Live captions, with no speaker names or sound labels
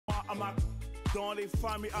Dans les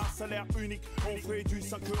familles à salaire unique, on fait du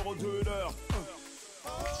 5 € de l'heure.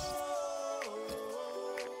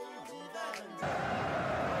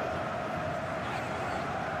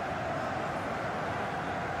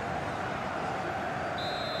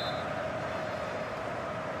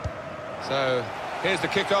 So, here's the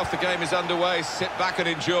kick-off, the game is underway, sit back and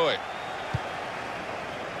enjoy.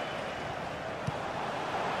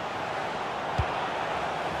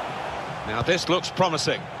 Now this looks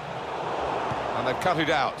promising. And they've cut it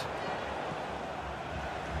out.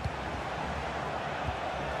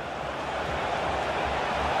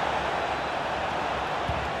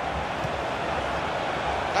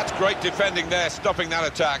 That's great defending there, stopping that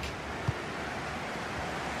attack.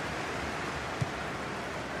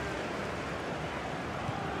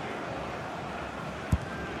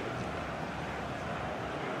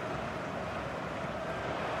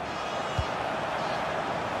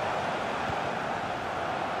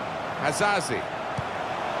 Azazi.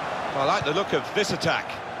 I like the look of this attack.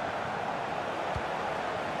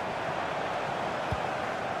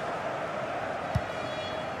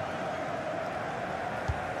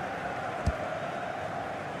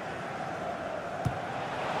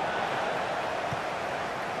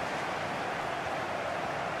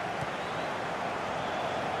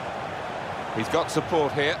 He's got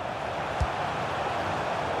support here.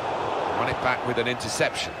 Run it back with an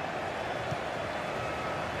interception.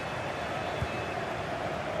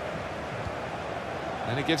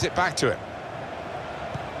 And he gives it back to him.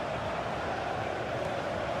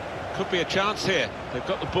 Could be a chance here. They've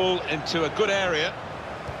got the ball into a good area.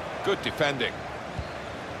 Good defending.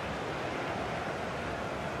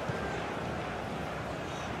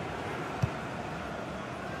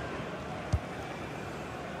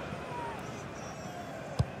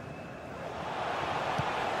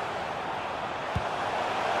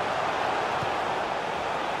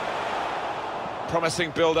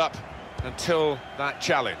 Promising build-up until that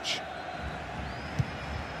challenge.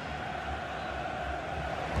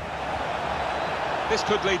 This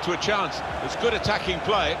could lead to a chance. It's good attacking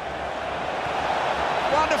play.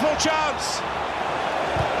 Wonderful chance!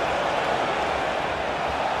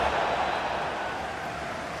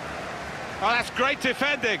 Oh, that's great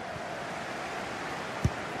defending.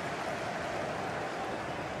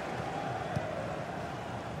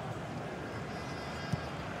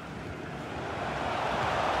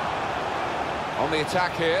 On the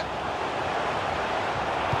attack here.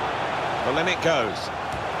 Well, in it goes.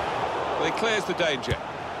 Well, he clears the danger.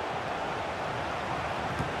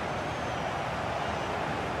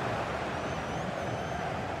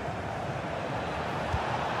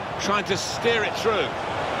 Trying to steer it through. A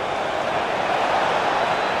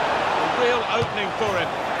real opening for him.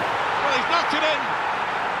 Well, he's knocked it in.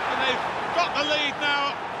 And they've got the lead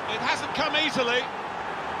now. It hasn't come easily,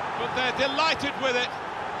 but they're delighted with it.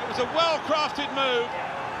 It was a well-crafted move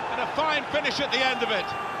and a fine finish at the end of it.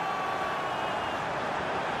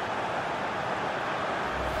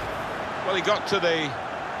 Well, he got to the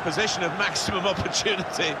position of maximum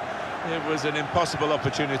opportunity. It was an impossible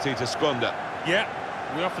opportunity to squander. Yeah,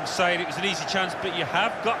 we often say it was an easy chance, but you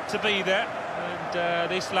have got to be there. And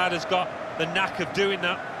this lad has got the knack of doing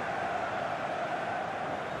that.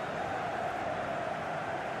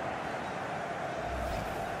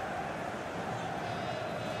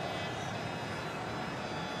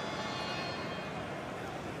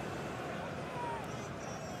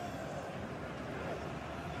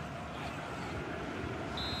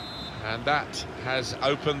 And that has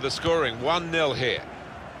opened the scoring. 1-0 here.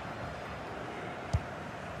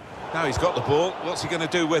 Now he's got the ball. What's he going to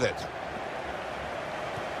do with it?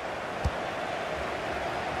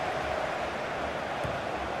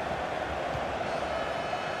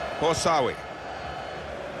 Horsawi.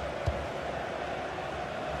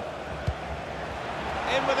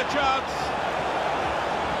 In with a chance.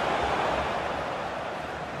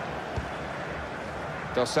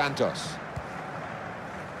 Dos Santos.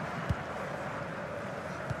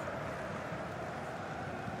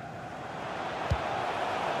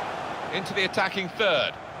 Into the attacking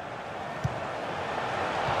third.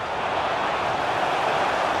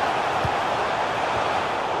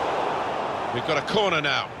 We've got a corner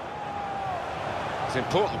now. It's an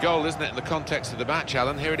important goal, isn't it, in the context of the match,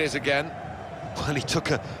 Alan? Here it is again. Well, he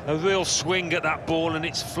took a real swing at that ball and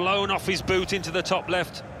it's flown off his boot into the top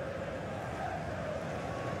left.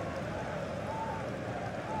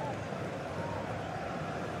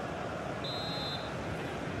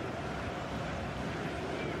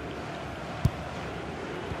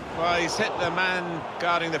 Well, he's hit the man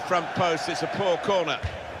guarding the front post. It's a poor corner.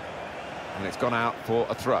 And it's gone out for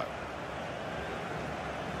a throw.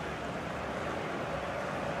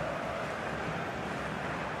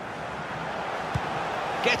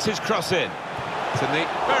 Gets his cross in. It's a neat,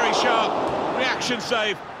 very sharp reaction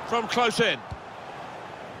save from close in.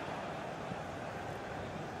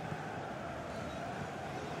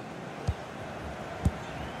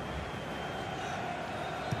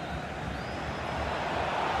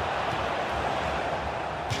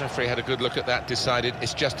 The referee had a good look at that, decided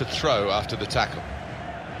it's just a throw after the tackle.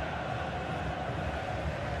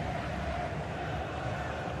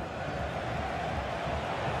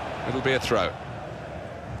 It'll be a throw.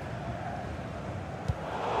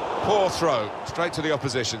 Poor throw, straight to the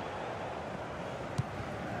opposition.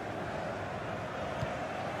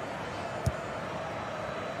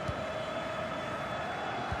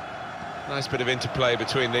 Nice bit of interplay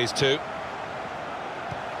between these two.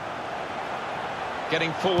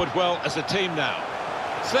 Getting forward well as a team now.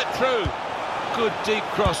 Slipped through. Good deep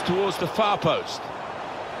cross towards the far post.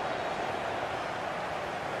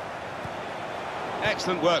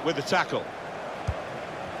 Excellent work with the tackle.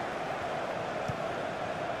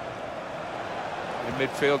 In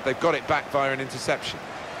midfield, they've got it back via an interception.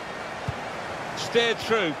 Steered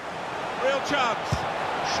through. Real chance.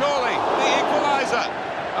 Surely the equaliser.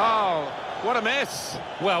 Oh, what a miss.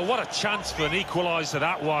 Well, what a chance for an equaliser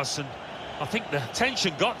that was, and I think the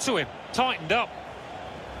tension got to him, tightened up.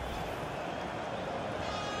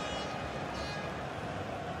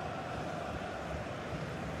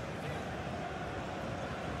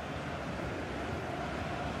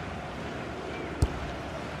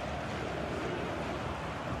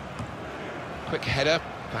 Quick header,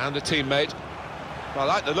 found a teammate. Well,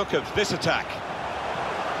 I like the look of this attack.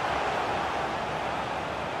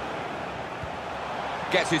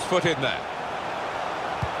 Gets his foot in there.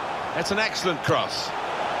 It's an excellent cross.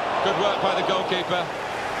 Good work by the goalkeeper.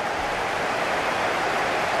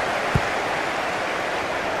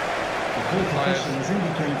 Players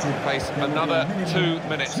face another 2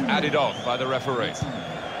 minutes added on by the referee.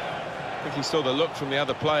 I think he saw the look from the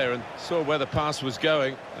other player and saw where the pass was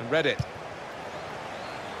going and read it.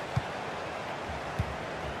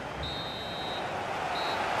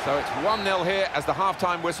 So it's 1-0 here as the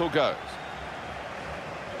half-time whistle goes.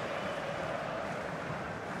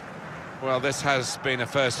 Well, this has been a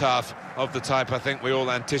first half of the type I think we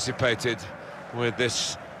all anticipated, with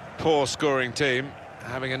this poor scoring team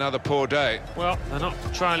having another poor day. Well, they're not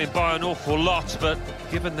trailing by an awful lot, but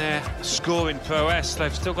given their scoring prowess,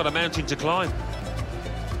 they've still got a mountain to climb.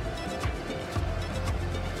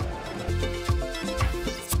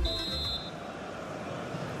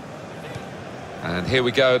 And here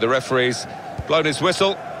we go, the referee's blown his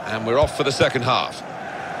whistle, and we're off for the second half.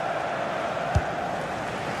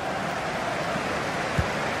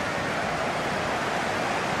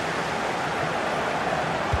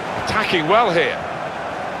 Attacking well here.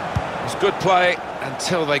 It was good play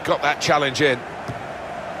until they got that challenge in.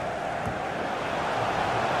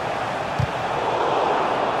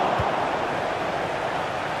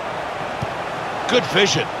 Good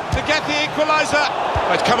vision to get the equaliser.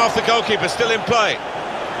 It's come off the goalkeeper, still in play.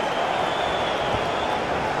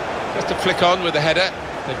 Just a flick on with the header.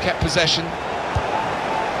 They've kept possession.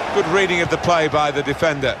 Good reading of the play by the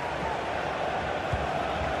defender.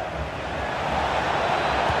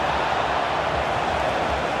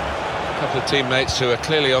 A couple of teammates who are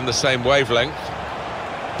clearly on the same wavelength.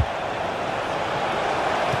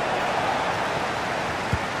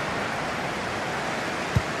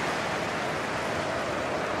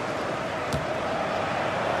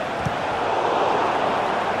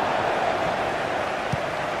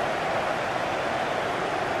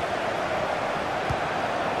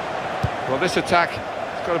 Well, this attack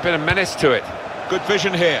has got a bit of menace to it. Good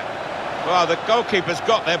vision here. Well, the goalkeeper's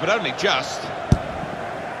got there, but only just.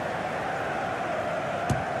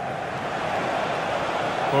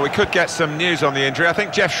 Well, we could get some news on the injury. I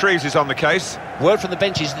think Jeff Shreves is on the case. Word from the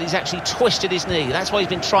bench is that he's actually twisted his knee. That's why he's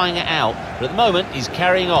been trying it out. But at the moment, he's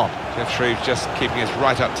carrying on. Jeff Shreves just keeping us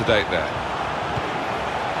right up to date there.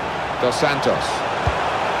 Dos Santos.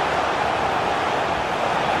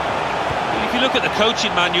 If you look at the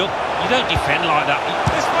coaching manual, you don't defend like that.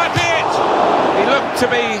 This might be it! He looked to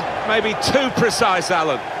be maybe too precise,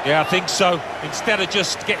 Alan. Yeah, I think so. Instead of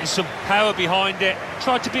just getting some power behind it,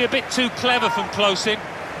 tried to be a bit too clever from close in.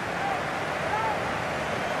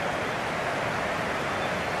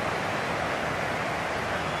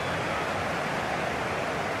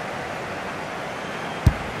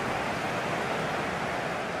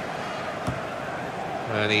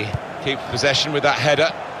 And he keeps possession with that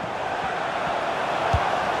header.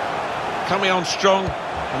 Coming on strong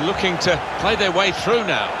and looking to play their way through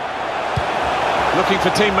now. Looking for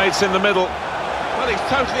teammates in the middle. Well, he's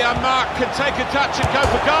totally unmarked, can take a touch and go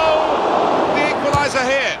for goal. The equaliser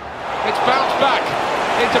here. It's bounced back.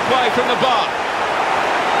 into play from the bar.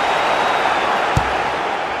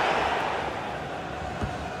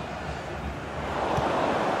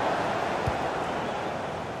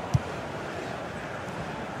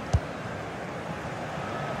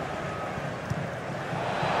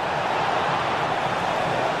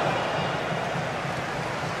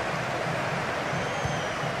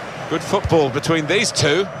 Good football between these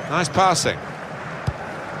two. Nice passing.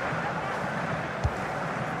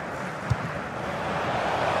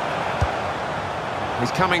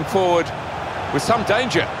 He's coming forward with some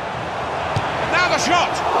danger. And now the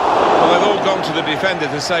shot! Well, they've all gone to the defender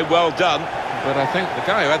to say well done, but I think the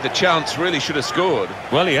guy who had the chance really should have scored.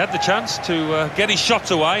 Well, he had the chance to get his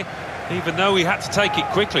shot away, even though he had to take it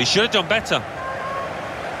quickly. Should have done better.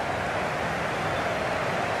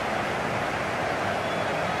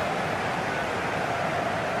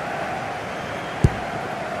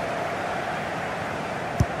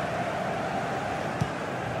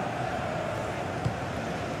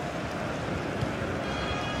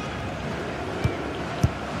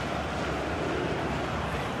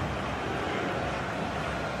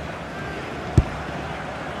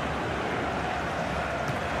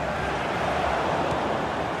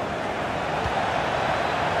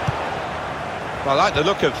 I like the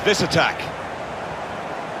look of this attack.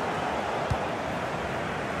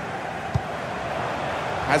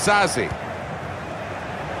 Azazi.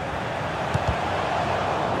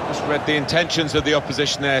 Just read the intentions of the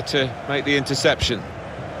opposition there to make the interception.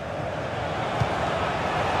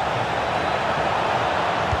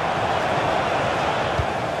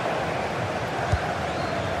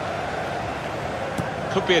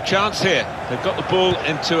 Could be a chance here. They've got the ball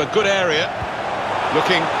into a good area.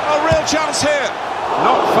 Looking, a real chance here.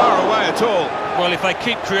 Not far away at all. Well, if they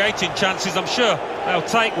keep creating chances, I'm sure they'll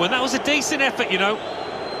take one. That was a decent effort, you know.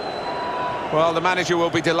 Well, the manager will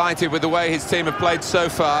be delighted with the way his team have played so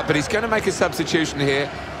far, but he's going to make a substitution here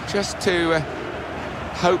just to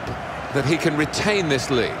hope that he can retain this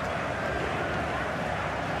lead.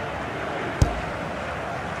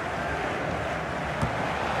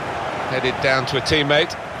 Headed down to a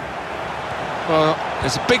teammate. Well,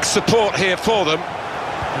 there's a big support here for them.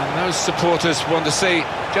 And those supporters want to see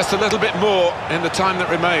just a little bit more in the time that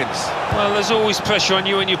remains. Well, there's always pressure on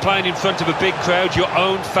you when you're playing in front of a big crowd, your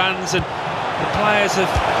own fans, and the players have...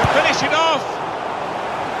 Finish it off!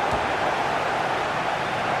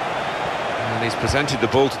 And he's presented the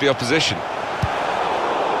ball to the opposition.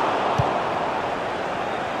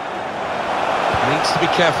 Needs to be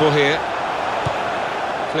careful here.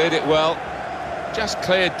 Cleared it well. Just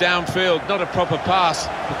cleared downfield, not a proper pass,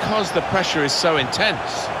 because the pressure is so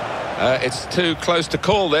intense. It's too close to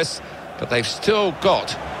call this, but they've still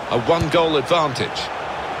got a one-goal advantage.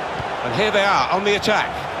 And here they are on the attack.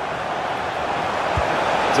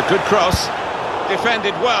 It's a good cross,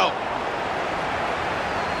 defended well.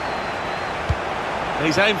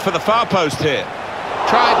 He's aimed for the far post here.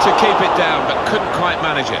 Tried to keep it down, but couldn't quite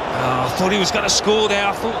manage it. Oh, I thought he was going to score there.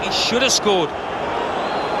 I thought he should have scored.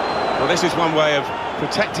 Well, this is one way of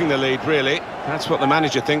protecting the lead, really. That's what the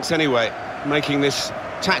manager thinks anyway, making this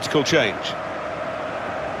tactical change.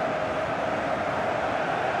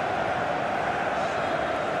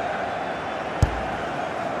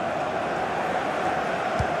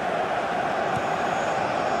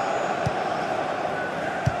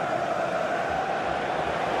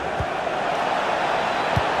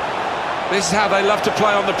 This is how they love to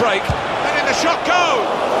play on the break. Letting the shot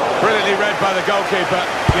go! Brilliantly read by the goalkeeper.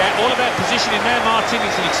 Yeah, all about positioning there, Martin.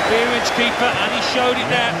 He's an experienced keeper, and he showed it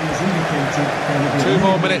there. 2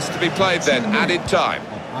 more minutes to be played then, added time.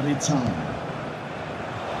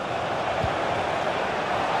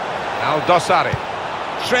 Al-Dossari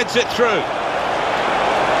threads it through.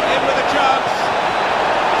 In with a chance.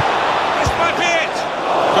 This might be it.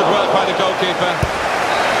 Good work by the goalkeeper.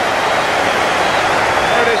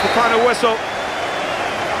 There it is, the final whistle.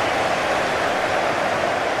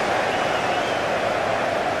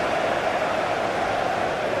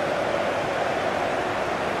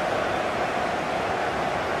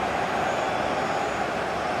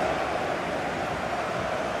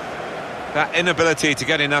 That inability to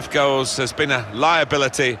get enough goals has been a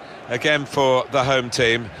liability again for the home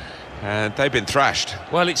team, and they've been thrashed.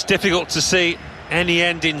 Well, it's difficult to see any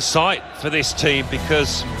end in sight for this team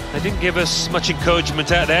because they didn't give us much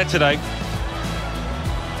encouragement out there today.